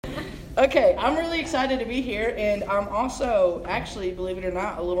Okay, I'm really excited to be here, and I'm also, actually, believe it or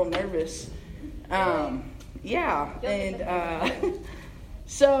not, a little nervous.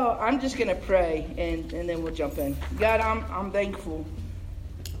 So I'm just going to pray, and then we'll jump in. God, I'm thankful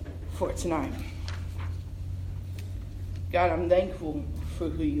for tonight. God, I'm thankful for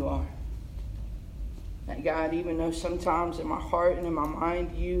who you are. And God, even though sometimes in my heart and in my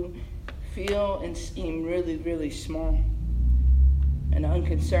mind you feel and seem really, really small and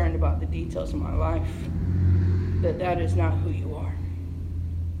unconcerned about the details of my life, that is not who you are.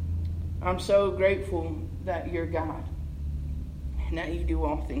 I'm so grateful that you're God and that you do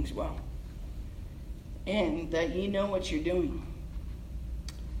all things well and that you know what you're doing.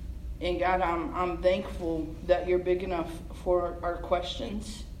 And God, I'm thankful that you're big enough for our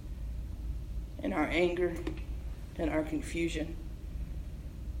questions and our anger and our confusion.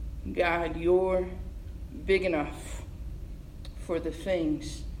 God, you're big enough for the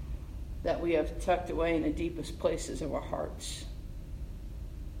things that we have tucked away in the deepest places of our hearts.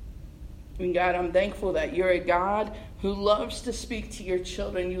 And God, I'm thankful that you're a God who loves to speak to your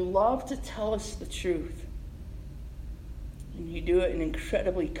children. You love to tell us the truth. And you do it in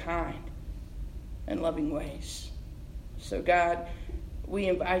incredibly kind and loving ways. So God, we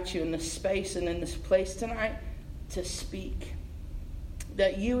invite you in this space and in this place tonight to speak.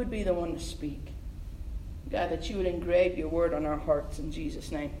 That you would be the one to speak. God, that you would engrave your word on our hearts in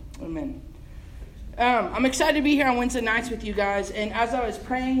Jesus' name. Amen. I'm excited to be here on Wednesday nights with you guys. And as I was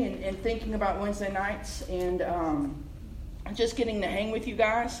praying and thinking about Wednesday nights and just getting to hang with you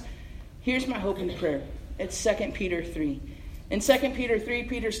guys, here's my hope and prayer. It's 2 Peter 3. In 2 Peter 3,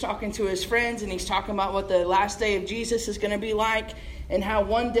 Peter's talking to his friends, and he's talking about what the last day of Jesus is going to be like, and how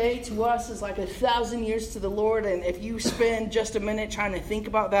one day to us is like 1,000 years to the Lord. And if you spend just a minute trying to think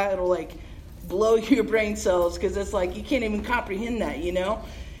about that, it'll like blow your brain cells, because it's like you can't even comprehend that, you know?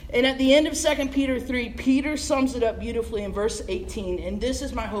 And at the end of 2 Peter 3, Peter sums it up beautifully in verse 18. And this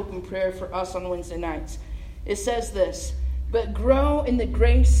is my hope and prayer for us on Wednesday nights. It says this: "But grow in the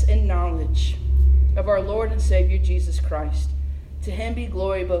grace and knowledge of our Lord and Savior Jesus Christ. To him be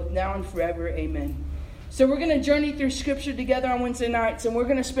glory both now and forever. Amen." So we're going to journey through Scripture together on Wednesday nights, and we're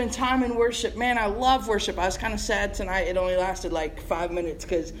going to spend time in worship. Man, I love worship. I was kind of sad tonight. It only lasted like 5 minutes,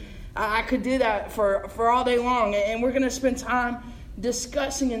 because I could do that for all day long. And we're going to spend time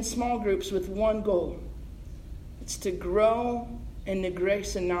discussing in small groups with one goal. It's to grow in the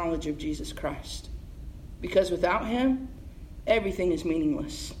grace and knowledge of Jesus Christ. Because without him, everything is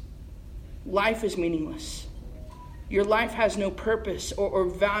meaningless. Life is meaningless. Your life has no purpose or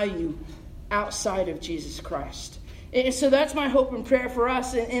value outside of Jesus Christ. And so that's my hope and prayer for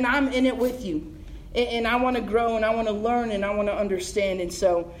us. And I'm in it with you. And I want to grow, and I want to learn, and I want to understand. And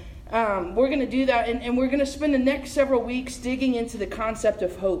so we're going to do that. And we're going to spend the next several weeks digging into the concept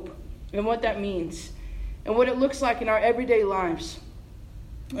of hope and what that means and what it looks like in our everyday lives.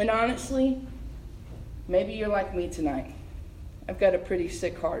 And honestly, maybe you're like me tonight. I've got a pretty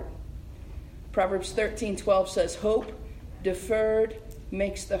sick heart. Proverbs 13:12 says, "Hope deferred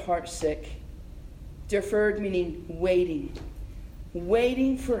makes the heart sick." Deferred meaning waiting.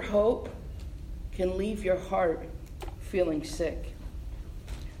 Waiting for hope can leave your heart feeling sick.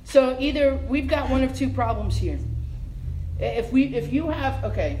 So either we've got one of two problems here. If you have,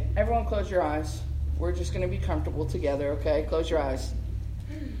 okay, everyone close your eyes. We're just going to be comfortable together, okay? Close your eyes.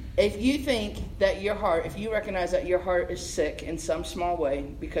 If you think that your heart, if you recognize that your heart is sick in some small way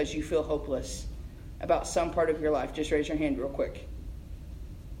because you feel hopeless about some part of your life, just raise your hand real quick.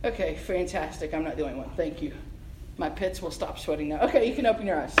 Okay, fantastic. I'm not the only one. Thank you. My pits will stop sweating now. Okay, you can open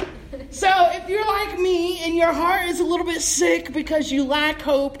your eyes. So if you're like me and your heart is a little bit sick because you lack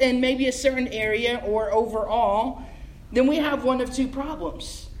hope in maybe a certain area or overall, then we have one of two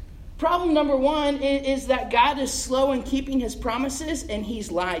problems. Problem number one is that God is slow in keeping his promises, and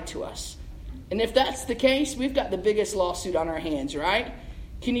he's lied to us. And if that's the case, we've got the biggest lawsuit on our hands, right?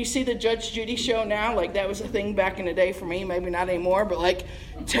 Can you see the Judge Judy show now? Like, that was a thing back in the day for me, maybe not anymore, but like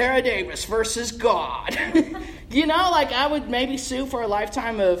Tara Davis versus God. You know, like I would maybe sue for a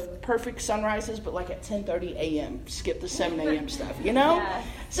lifetime of perfect sunrises, but like at 10:30 a.m., skip the 7 a.m. stuff, you know? Yeah.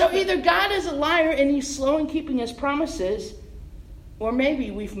 So either God is a liar and he's slow in keeping his promises, or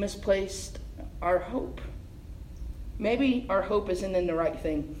maybe we've misplaced our hope. Maybe our hope isn't in the right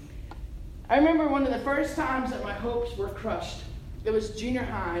thing. I remember one of the first times that my hopes were crushed. It was junior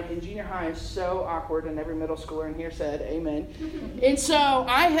high, and junior high is so awkward, and every middle schooler in here said amen. And so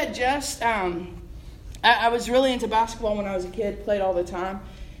I had just, I was really into basketball when I was a kid, played all the time.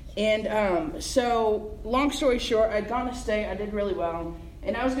 And so long story short, I'd gone to state, I did really well.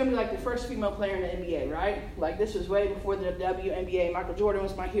 And I was going to be like the first female player in the NBA, right? Like this was way before the WNBA. Michael Jordan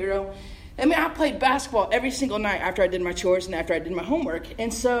was my hero. I mean, I played basketball every single night after I did my chores and after I did my homework.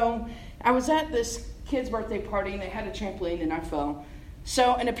 And so I was at this kid's birthday party, and they had a trampoline, and I fell.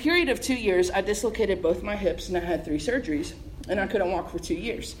 So in a period of 2 years, I dislocated both my hips, and I had 3 surgeries, and I couldn't walk for 2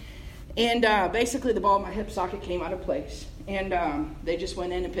 years. And basically, the ball of my hip socket came out of place, and they just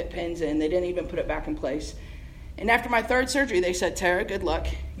went in and put pins in. They didn't even put it back in place. And after my 3rd surgery, they said, Tara, good luck.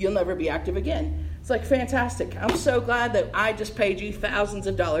 You'll never be active again. It's like, fantastic. I'm so glad that I just paid you thousands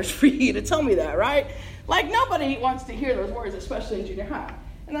of dollars for you to tell me that, right? Like, nobody wants to hear those words, especially in junior high.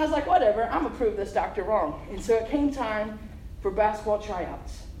 And I was like, whatever, I'm going to prove this doctor wrong. And so it came time for basketball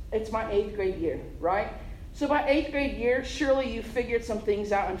tryouts. It's my 8th grade year, right? So by 8th grade year, surely you figured some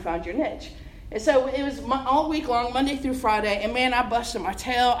things out and found your niche. And so it was all week long, Monday through Friday. And man, I busted my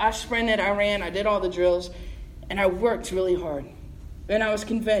tail. I sprinted, I ran, I did all the drills. And I worked really hard. And I was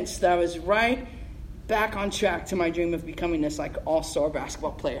convinced that I was right back on track to my dream of becoming this like all-star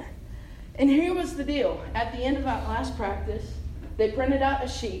basketball player. And here was the deal. At the end of that last practice, they printed out a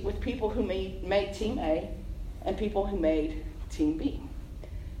sheet with people who made Team A and people who made Team B.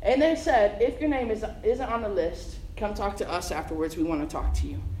 And they said, if your name isn't on the list, come talk to us afterwards. We want to talk to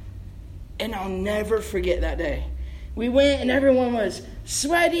you. And I'll never forget that day. We went and everyone was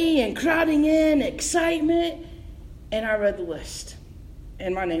sweaty and crowding in, excitement. And I read the list.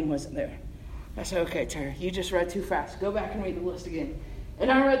 And my name wasn't there. I said, okay, Tara, you just read too fast. Go back and read the list again.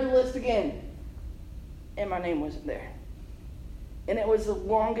 And I read the list again. And my name wasn't there. And it was the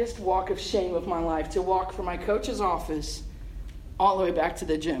longest walk of shame of my life, to walk from my coach's office all the way back to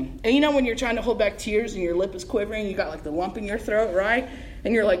the gym. And you know when you're trying to hold back tears and your lip is quivering, you got like the lump in your throat, right?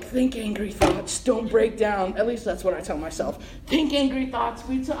 And you're like, think angry thoughts, don't break down. At least that's what I tell myself. Think angry thoughts,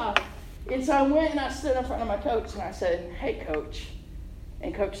 be tough. And so I went and I stood in front of my coach and I said, hey, coach.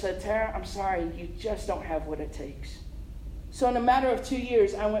 And coach said, Tara, I'm sorry, you just don't have what it takes. So in a matter of 2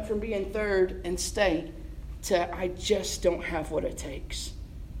 years, I went from being 3rd in state to I just don't have what it takes.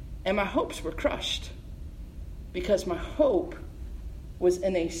 And my hopes were crushed because my hope was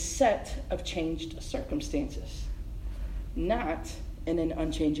in a set of changed circumstances, not in an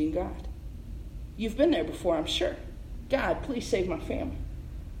unchanging God. You've been there before, I'm sure. God, please save my family.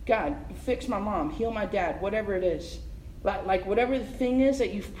 God, fix my mom, heal my dad, whatever it is. Like whatever the thing is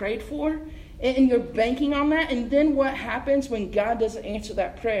that you've prayed for, and you're banking on that, and then what happens when God doesn't answer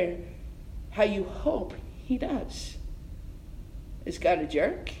that prayer? How you hope he does. Is God a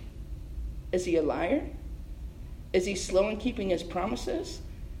jerk? Is he a liar? Is he slow in keeping his promises?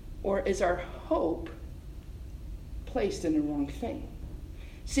 Or is our hope placed in the wrong thing?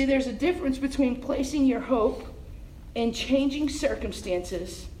 See, there's a difference between placing your hope in changing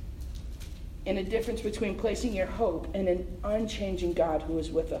circumstances and a difference between placing your hope in an unchanging God who is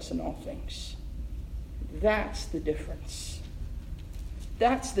with us in all things. That's the difference.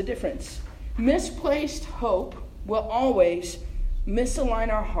 That's the difference. Misplaced hope will always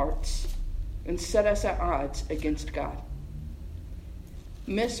misalign our hearts and set us at odds against God.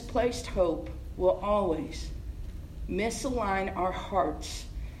 Misplaced hope will always misalign our hearts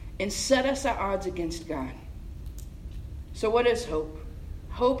and set us at odds against God. So what is hope?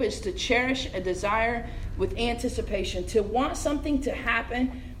 Hope is to cherish a desire with anticipation, to want something to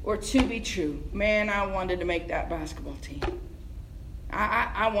happen or to be true. Man, I wanted to make that basketball team.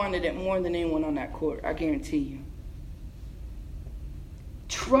 I wanted it more than anyone on that court, I guarantee you.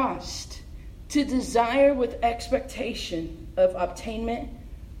 Trust, to desire with expectation of obtainment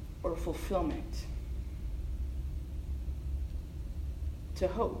or fulfillment. To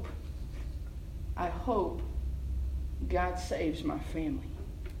hope. I hope God saves my family.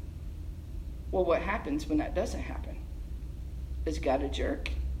 Well, what happens when that doesn't happen? Is God a jerk?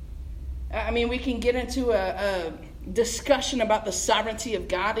 I mean, we can get into a discussion about the sovereignty of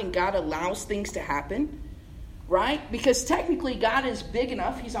God and God allows things to happen, right? Because technically God is big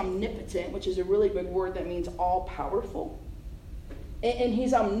enough. He's omnipotent, which is a really big word that means all-powerful. And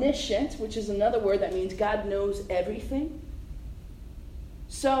he's omniscient, which is another word that means God knows everything.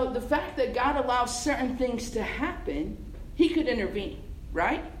 So the fact that God allows certain things to happen, he could intervene,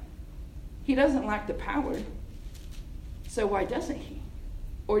 right? He doesn't lack the power. So why doesn't he?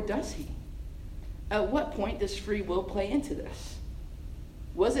 Or does he? At what point does free will play into this?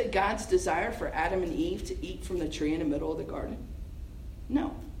 Was it God's desire for Adam and Eve to eat from the tree in the middle of the garden?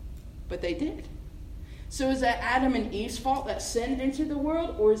 No, but they did. So is that Adam and Eve's fault that sin entered the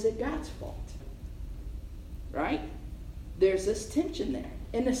world, or is it God's fault? Right? There's this tension there.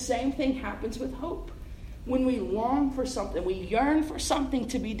 And the same thing happens with hope. When we long for something, we yearn for something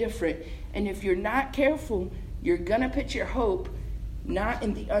to be different. And if you're not careful, you're going to put your hope not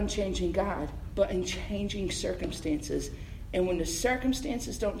in the unchanging God, but in changing circumstances. And when the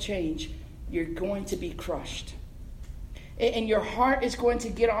circumstances don't change, you're going to be crushed. And your heart is going to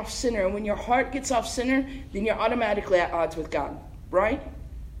get off center. And when your heart gets off center, then you're automatically at odds with God, right?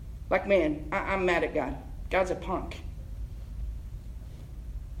 Like, man, I'm mad at God. God's a punk.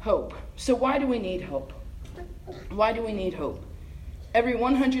 Hope. So why do we need hope? Why do we need hope? Every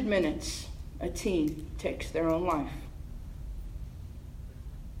 100 minutes, a teen takes their own life.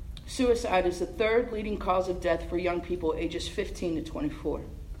 Suicide is the third leading cause of death for young people ages 15 to 24.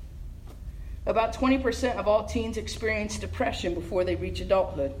 About 20% of all teens experience depression before they reach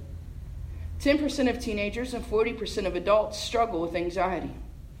adulthood. 10% of teenagers and 40% of adults struggle with anxiety.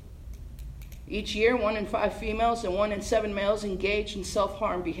 Each year, 1 in 5 females and 1 in 7 males engage in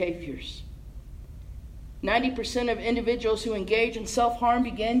self-harm behaviors. 90% of individuals who engage in self-harm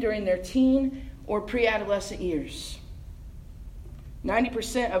begin during their teen or pre-adolescent years.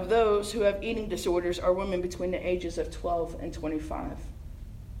 90% of those who have eating disorders are women between the ages of 12 and 25.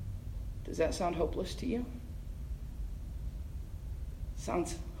 Does that sound hopeless to you?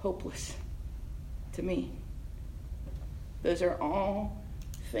 Sounds hopeless to me. Those are all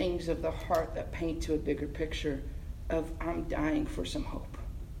things of the heart that paint to a bigger picture of I'm dying for some hope.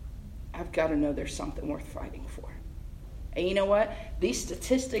 I've got to know there's something worth fighting for. And you know what? These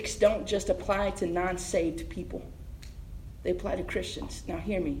statistics don't just apply to non-saved people. They apply to Christians. Now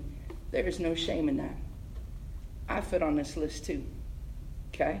hear me. There is no shame in that. I fit on this list too.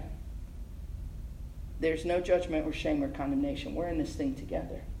 Okay? There's no judgment or shame or condemnation. We're in this thing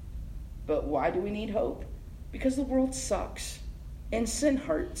together. But why do we need hope? Because the world sucks. And sin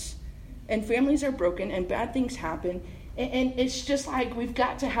hurts. And families are broken. And bad things happen. And it's just like we've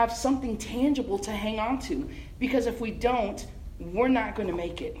got to have something tangible to hang on to. Because if we don't, we're not going to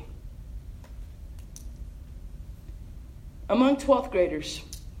make it. Among 12th graders,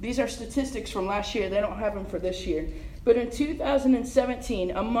 these are statistics from last year. They don't have them for this year. But in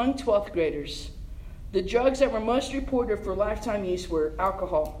 2017, among 12th graders, the drugs that were most reported for lifetime use were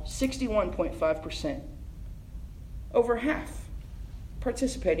alcohol, 61.5%. Over half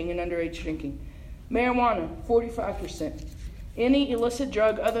participating in underage drinking. Marijuana, 45%. Any illicit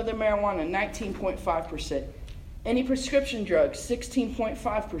drug other than marijuana, 19.5%. Any prescription drugs,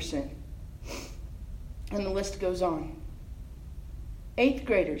 16.5%. And the list goes on. 8th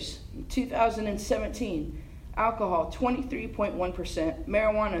graders, in 2017, alcohol, 23.1%,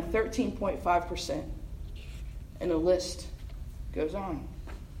 marijuana, 13.5%. And the list goes on.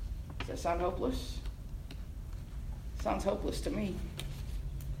 Does that sound hopeless? Sounds hopeless to me.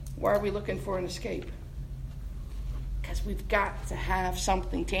 Why are we looking for an escape? Because we've got to have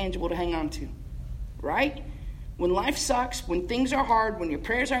something tangible to hang on to, right? When life sucks, when things are hard, when your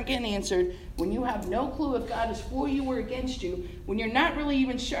prayers aren't getting answered, when you have no clue if God is for you or against you, when you're not really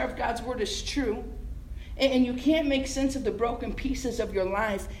even sure if God's word is true, and you can't make sense of the broken pieces of your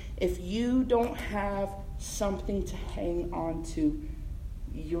life, if you don't have something to hang on to,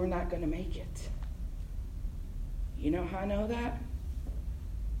 you're not going to make it. You know how I know that?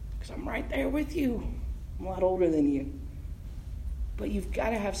 Because I'm right there with you. I'm a lot older than you. But you've got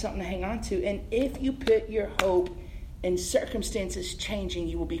to have something to hang on to. And if you put your hope in circumstances changing,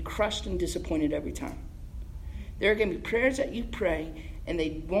 you will be crushed and disappointed every time. There are going to be prayers that you pray, and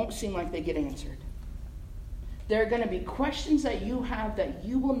they won't seem like they get answered. There are going to be questions that you have that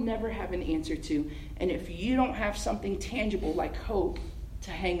you will never have an answer to. And if you don't have something tangible like hope to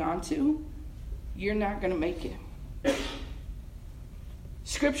hang on to, you're not going to make it.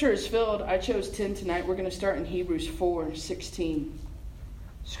 Scripture is filled. I chose 10 tonight. We're going to start in Hebrews 4:16.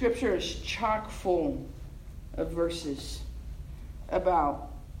 Scripture is chock full of verses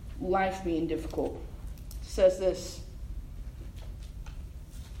about life being difficult. It says this: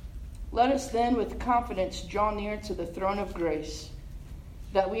 "Let us then with confidence draw near to the throne of grace,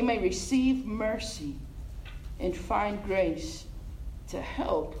 that we may receive mercy and find grace to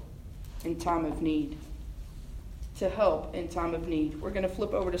help in time of need." To help in time of need. We're going to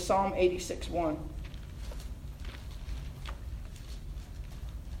flip over to Psalm 86:1.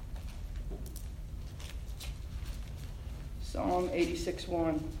 Psalm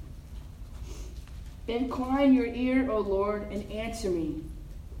 86:1. "Incline your ear, O Lord, and answer me,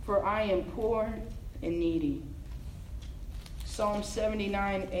 for I am poor and needy." Psalm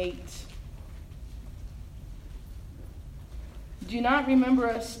 79:8. Do not remember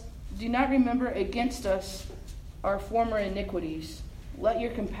against us our former iniquities. Let your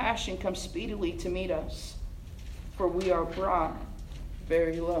compassion come speedily to meet us, for we are brought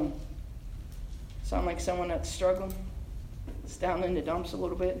very low. Sound like someone that's struggling? It's down in the dumps a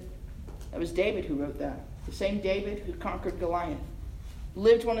little bit. That was David who wrote that. The same David who conquered Goliath.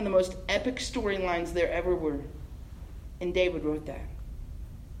 lived one of the most epic storylines there ever were. And David wrote that,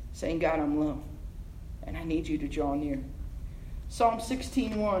 saying, God, I'm low, and I need you to draw near. Psalm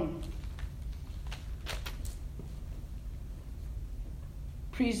 16:1.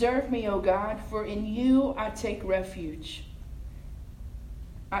 Preserve me, O God, for in you I take refuge.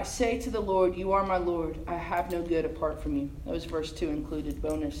 I say to the Lord, you are my Lord. I have no good apart from you. That was verse 2 included,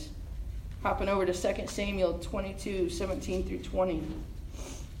 bonus. Hopping over to 2 Samuel 22:17 through 20.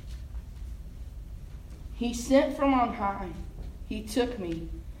 He sent from on high. He took me.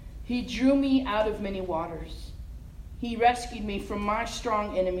 He drew me out of many waters. He rescued me from my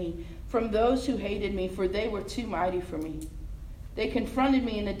strong enemy, from those who hated me, for they were too mighty for me. They confronted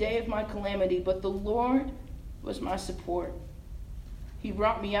me in the day of my calamity, but the Lord was my support. He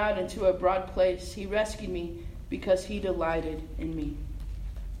brought me out into a broad place. He rescued me because he delighted in me.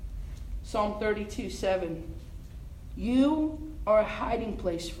 Psalm 32:7. You are a hiding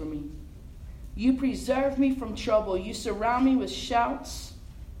place for me. You preserve me from trouble. You surround me with shouts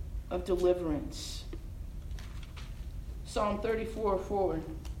of deliverance. Psalm 34:4.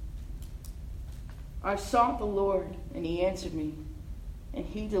 I sought the Lord, and he answered me, and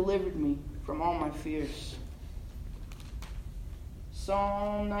he delivered me from all my fears.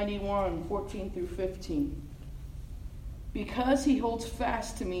 Psalm 91:14 through 15. Because he holds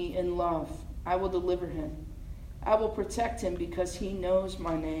fast to me in love, I will deliver him. I will protect him because he knows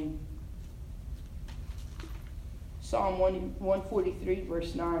my name. Psalm 143,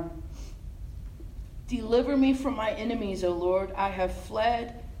 verse 9. Deliver me from my enemies, O Lord. I have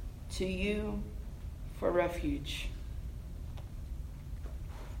fled to you for refuge.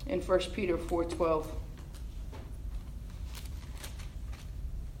 In 1 Peter 4:12.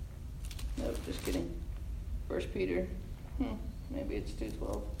 No, just kidding. 1 Peter, maybe it's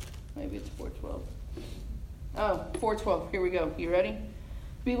 2:12. Maybe it's 4:12. Oh, 4:12. Here we go. You ready?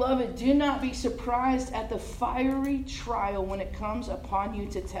 Beloved, do not be surprised at the fiery trial when it comes upon you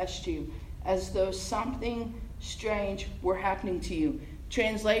to test you, as though something strange were happening to you.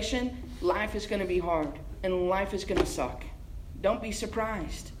 Translation, life is going to be hard, and life is going to suck. Don't be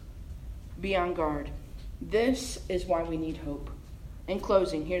surprised. Be on guard. This is why we need hope. In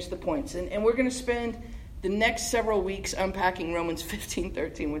closing, here's the points. And we're going to spend the next several weeks unpacking Romans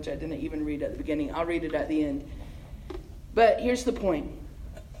 15:13, which I didn't even read at the beginning. I'll read it at the end. But here's the point.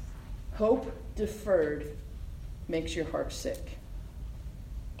 Hope deferred makes your heart sick.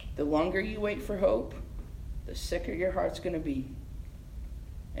 The longer you wait for hope, the sicker your heart's going to be.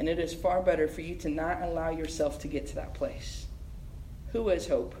 And it is far better for you to not allow yourself to get to that place. Who is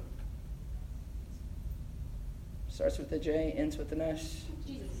hope? Starts with a J, ends with an S.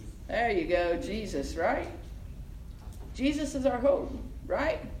 Jesus. There you go, Jesus, right? Jesus is our hope,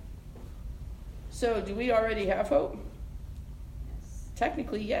 right? So, do we already have hope? Yes.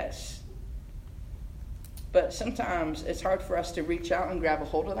 Technically, yes. But sometimes it's hard for us to reach out and grab a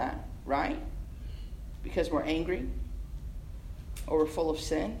hold of that, right? Because we're angry, or we're full of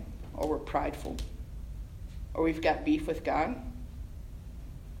sin, or we're prideful, or we've got beef with God.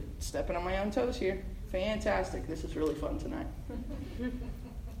 Stepping on my own toes here. Fantastic. This is really fun tonight.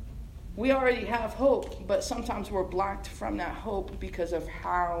 We already have hope, but sometimes we're blocked from that hope because of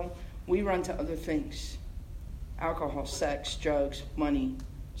how we run to other things. Alcohol, sex, drugs, money,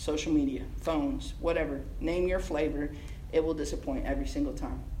 social media, phones, whatever. Name your flavor. It will disappoint every single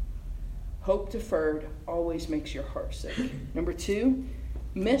time. Hope deferred always makes your heart sick. Number 2,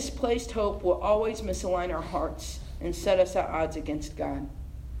 misplaced hope will always misalign our hearts and set us at odds against God.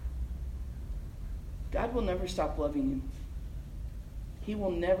 God will never stop loving you. He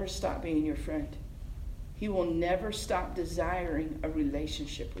will never stop being your friend. He will never stop desiring a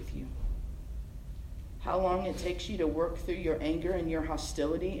relationship with you. How long it takes you to work through your anger and your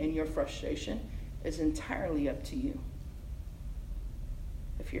hostility and your frustration is entirely up to you.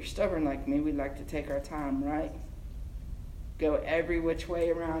 If you're stubborn like me, we like to take our time, right? Go every which way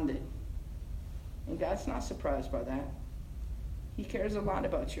around it. And God's not surprised by that. He cares a lot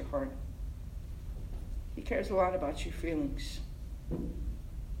about your heart. He cares a lot about your feelings.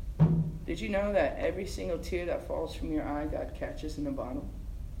 Did you know that every single tear that falls from your eye, God catches in a bottle?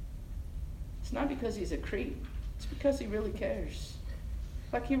 It's not because he's a creep. It's because he really cares.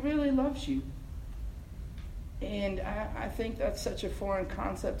 Like he really loves you. And I think that's such a foreign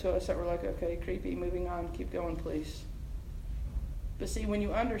concept to us that we're like, okay, creepy, moving on, keep going, please. But see, when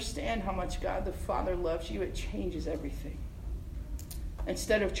you understand how much God the Father loves you, it changes everything.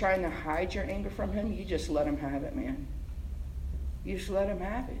 Instead of trying to hide your anger from him, you just let him have it, man. You just let him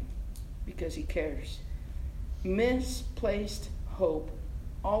have it because he cares. Misplaced hope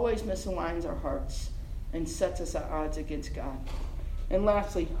always misaligns our hearts and sets us at odds against God. And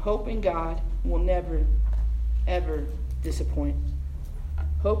lastly, hope in God will never, ever disappoint.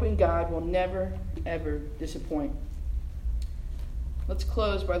 Hope in God will never, ever disappoint. Let's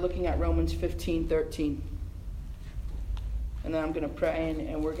close by looking at Romans 15:13. And then I'm going to pray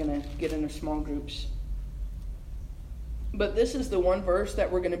and we're going to get into small groups. But this is the one verse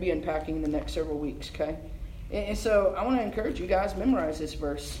that we're going to be unpacking in the next several weeks, okay? And so I want to encourage you guys, memorize this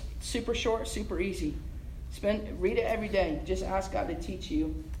verse. Super short, super easy. Read it every day. Just ask God to teach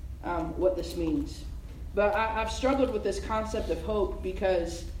you what this means. But I've struggled with this concept of hope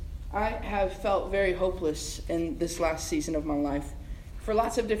because I have felt very hopeless in this last season of my life for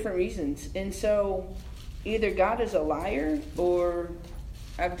lots of different reasons. And so either God is a liar or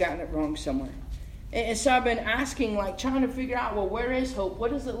I've gotten it wrong somewhere. And so I've been asking, trying to figure out, well, where is hope?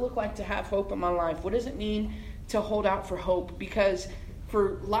 What does it look like to have hope in my life? What does it mean to hold out for hope? Because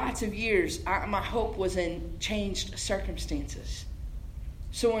for lots of years, my hope was in changed circumstances.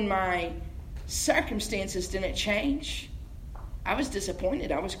 So when my circumstances didn't change, I was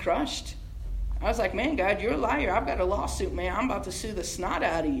disappointed. I was crushed. I was like, man, God, you're a liar. I've got a lawsuit, man. I'm about to sue the snot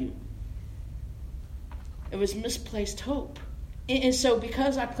out of you. It was misplaced hope. And so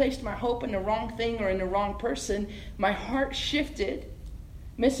because I placed my hope in the wrong thing or in the wrong person, my heart shifted,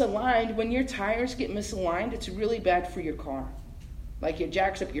 misaligned. When your tires get misaligned, it's really bad for your car. It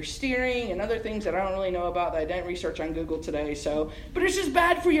jacks up your steering and other things that I don't really know about that I didn't research on Google today. But it's just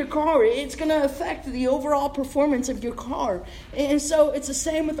bad for your car. It's going to affect the overall performance of your car. And so it's the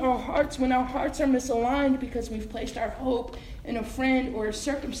same with our hearts. When our hearts are misaligned because we've placed our hope in a friend or a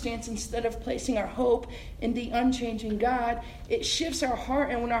circumstance instead of placing our hope in the unchanging God, it shifts our heart.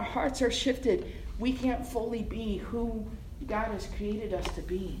 And when our hearts are shifted, we can't fully be who God has created us to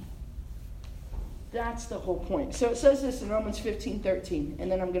be. That's the whole point. So it says this in Romans 15:13,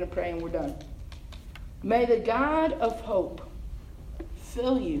 and then I'm going to pray and we're done. May the God of hope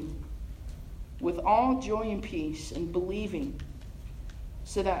fill you with all joy and peace in believing,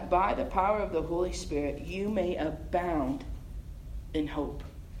 so that by the power of the Holy Spirit you may abound in hope.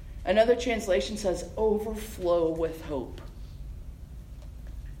 Another translation says overflow with hope.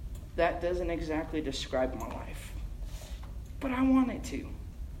 That doesn't exactly describe my life, but I want it to.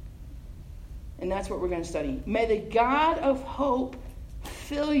 And that's what we're going to study. May the God of hope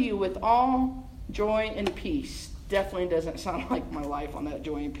fill you with all joy and peace. Definitely doesn't sound like my life on that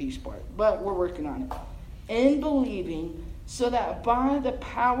joy and peace part, but we're working on it. In believing, so that by the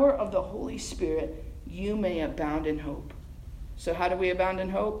power of the Holy Spirit, you may abound in hope. So how do we abound in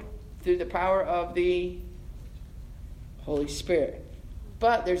hope? Through the power of the Holy Spirit.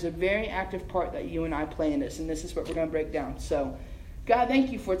 But there's a very active part that you and I play in this, and this is what we're going to break down. So, God,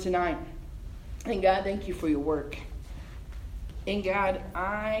 thank you for tonight. And God, thank you for your work. And God,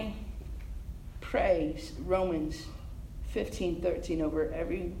 I praise Romans 15:13 over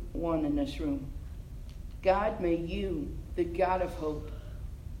everyone in this room. God, may you, the God of hope,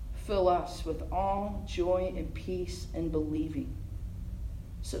 fill us with all joy and peace and believing,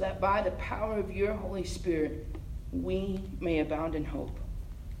 so that by the power of your Holy Spirit, we may abound in hope.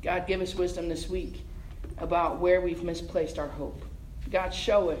 God, give us wisdom this week about where we've misplaced our hope. God,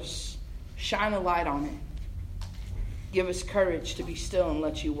 show us. Shine a light on it. Give us courage to be still and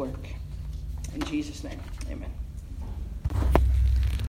let you work. In Jesus' name, amen.